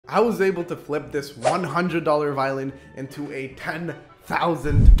I was able to flip this $100 violin into a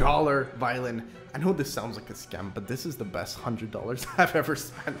 $10,000 violin. I know this sounds like a scam, but this is the best $100 I've ever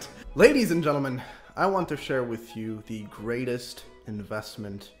spent. Ladies and gentlemen, I want to share with you the greatest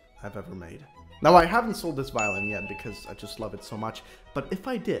investment I've ever made. Now, I haven't sold this violin yet because I just love it so much, but if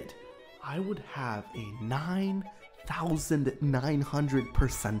I did, I would have a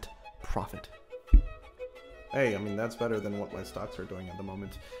 9,900% profit. Hey, I mean, that's better than what my stocks are doing at the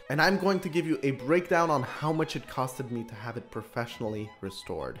moment. And I'm going to give you a breakdown on how much it costed me to have it professionally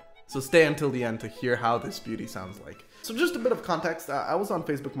restored. So stay until the end to hear how this beauty sounds like. So just a bit of context, I was on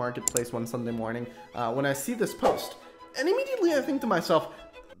Facebook Marketplace one Sunday morning when I see this post. And immediately I think to myself,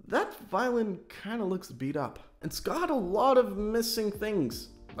 that violin kind of looks beat up. It's got a lot of missing things,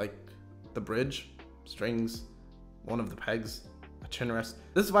 like the bridge, strings, one of the pegs, a chin rest.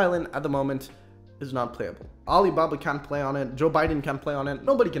 This violin at the moment is not playable. Alibaba can't play on it, Joe Biden can't play on it,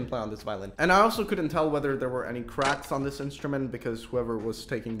 nobody can play on this violin. And I also couldn't tell whether there were any cracks on this instrument because whoever was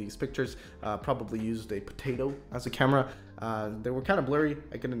taking these pictures probably used a potato as a camera. They were kind of blurry,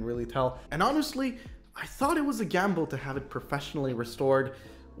 I couldn't really tell. And honestly, I thought it was a gamble to have it professionally restored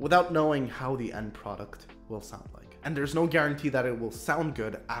without knowing how the end product will sound like. And there's no guarantee that it will sound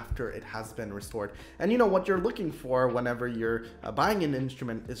good after it has been restored. And you know what you're looking for whenever you're buying an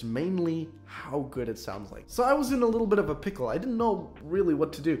instrument is mainly how good it sounds like. So I was in a little bit of a pickle. I didn't know really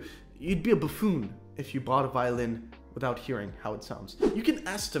what to do. You'd be a buffoon if you bought a violin without hearing how it sounds. You can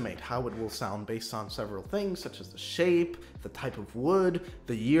estimate how it will sound based on several things, such as the shape, the type of wood,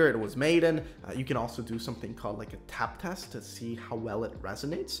 the year it was made in. You can also do something called like a tap test to see how well it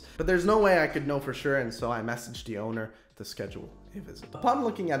resonates. But there's no way I could know for sure, and so I messaged the owner to schedule a visit. Upon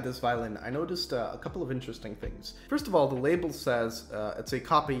looking at this violin, I noticed a couple of interesting things. First of all, the label says it's a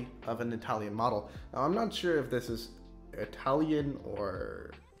copy of an Italian model. Now, I'm not sure if this is Italian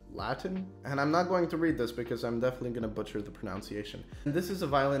or Latin, and I'm not going to read this because I'm definitely going to butcher the pronunciation. And this is a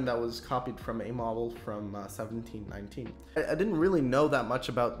violin that was copied from a model from 1719. I didn't really know that much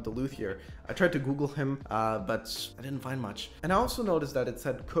about the luthier. I tried to Google him, but I didn't find much. And I also noticed that it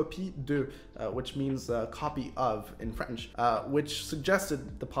said copie de, which means copy of in French, which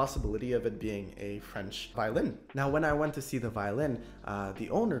suggested the possibility of it being a French violin. Now, when I went to see the violin, the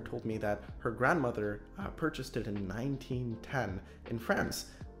owner told me that her grandmother purchased it in 1910 in France.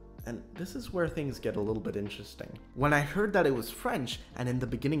 And this is where things get a little bit interesting. When I heard that it was French and in the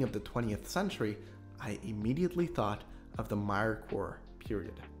beginning of the 20th century, I immediately thought of the Mirecourt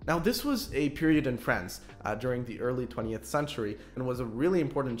period. Now, this was a period in France during the early 20th century and was a really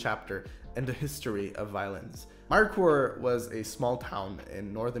important chapter in the history of violins. Mirecourt was a small town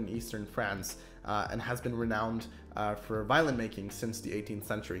in northern eastern France and has been renowned for violin making since the 18th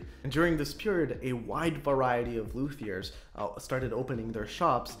century. And during this period, a wide variety of luthiers started opening their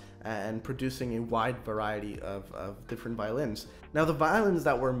shops and producing a wide variety of different violins. Now, the violins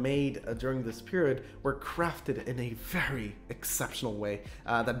that were made during this period were crafted in a very exceptional way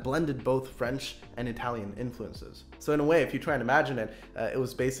that blended both French and Italian influences. So in a way, if you try and imagine it, it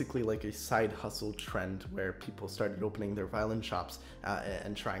was basically like a side hustle trend where people started opening their violin shops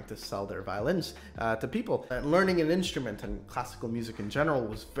and trying to sell their violins to people. Learning an instrument and classical music in general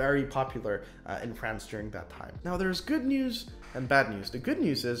was very popular in France during that time. Now, there's good news and bad news. The good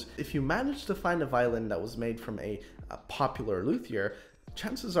news is if you manage to find a violin that was made from a popular luthier,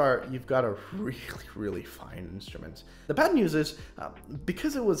 chances are you've got a really fine instrument. The bad news is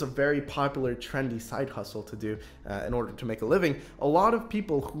because it was a very popular trendy side hustle to do in order to make a living, a lot of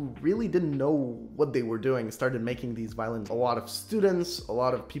people who really didn't know what they were doing started making these violins. A lot of students, a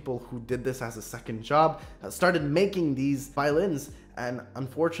lot of people who did this as a second job started making these violins, and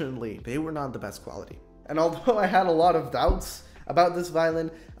unfortunately they were not the best quality. And although I had a lot of doubts about this violin,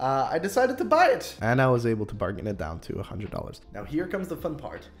 I decided to buy it. And I was able to bargain it down to $100. Now here comes the fun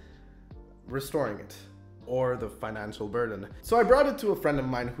part, restoring it, or the financial burden. So I brought it to a friend of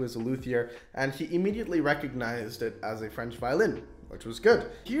mine who is a luthier, and he immediately recognized it as a French violin, which was good.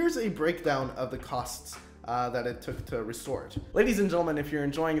 Here's a breakdown of the costs that it took to restore it. Ladies and gentlemen, if you're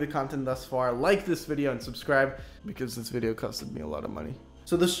enjoying the content thus far, like this video and subscribe because this video costed me a lot of money.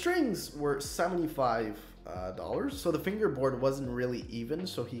 So the strings were $75. So the fingerboard wasn't really even,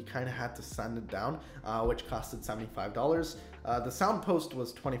 so he kind of had to sand it down, which costed $75. The sound post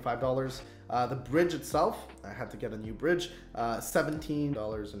was $25. The bridge itself, I had to get a new bridge,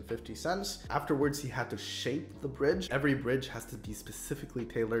 $17.50. Afterwards, he had to shape the bridge. Every bridge has to be specifically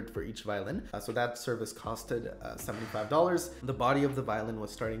tailored for each violin. So that service costed $75. The body of the violin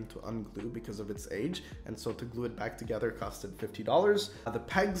was starting to unglue because of its age, and so to glue it back together costed $50. The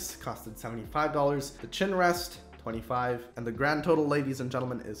pegs costed $75. The chin rest, $25. And the grand total, ladies and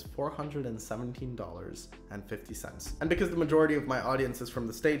gentlemen, is $417.50. And because the majority of my audience is from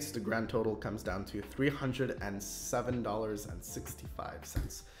the States, the grand total comes down to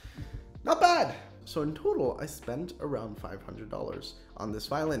 $307.65. Not bad. So in total, I spent around $500 on this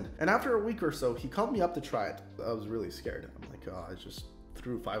violin. And after a week or so, he called me up to try it. I was really scared. I'm like, oh, I just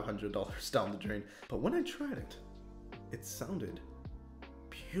threw $500 down the drain. But when I tried it, it sounded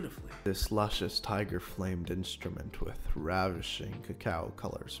beautifully. This luscious tiger-flamed instrument with ravishing cacao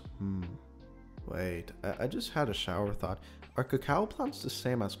colors. Wait, I just had a shower thought. Are cacao plants the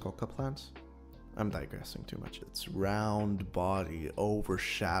same as coca plants? I'm digressing too much. Its round body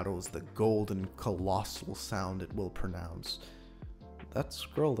overshadows the golden colossal sound it will pronounce. That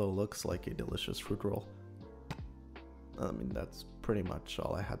scroll though looks like a delicious fruit roll. I mean, that's pretty much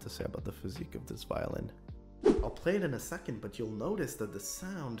all I had to say about the physique of this violin. I'll play it in a second, but you'll notice that the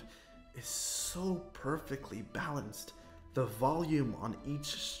sound is so perfectly balanced. The volume on each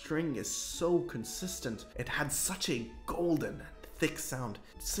string is so consistent. It had such a golden, thick sound.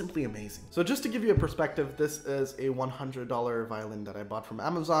 It's simply amazing. So just to give you a perspective, this is a $100 violin that I bought from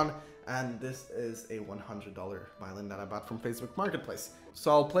Amazon, and this is a $100 violin that I bought from Facebook Marketplace. So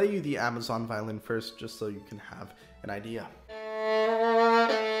I'll play you the Amazon violin first, just so you can have an idea.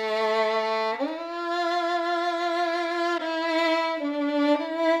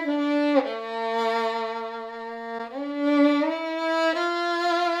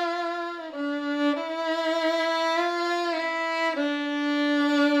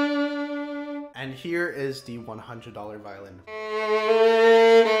 And here is the $100 violin.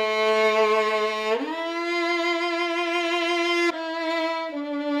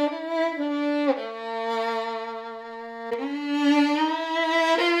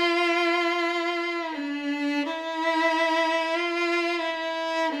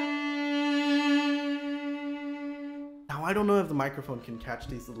 Now, I don't know if the microphone can catch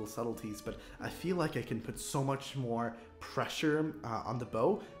these little subtleties, but I feel like I can put so much more pressure on the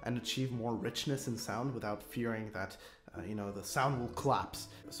bow and achieve more richness in sound without fearing that, the sound will collapse.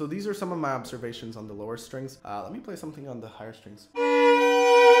 So these are some of my observations on the lower strings. Let me play something on the higher strings.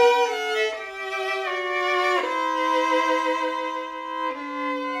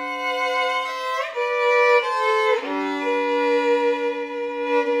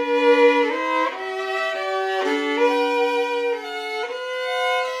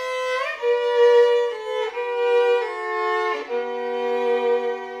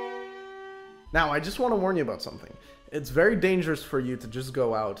 Now, I just want to warn you about something. It's very dangerous for you to just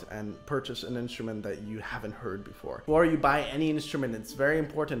go out and purchase an instrument that you haven't heard before. Before you buy any instrument, it's very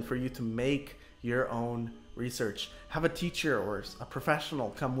important for you to make your own research. Have a teacher or a professional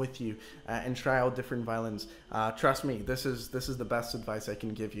come with you and try out different violins. Trust me, this is the best advice I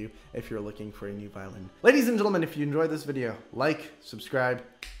can give you if you're looking for a new violin. Ladies and gentlemen, if you enjoyed this video, like, subscribe,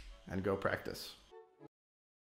 and go practice.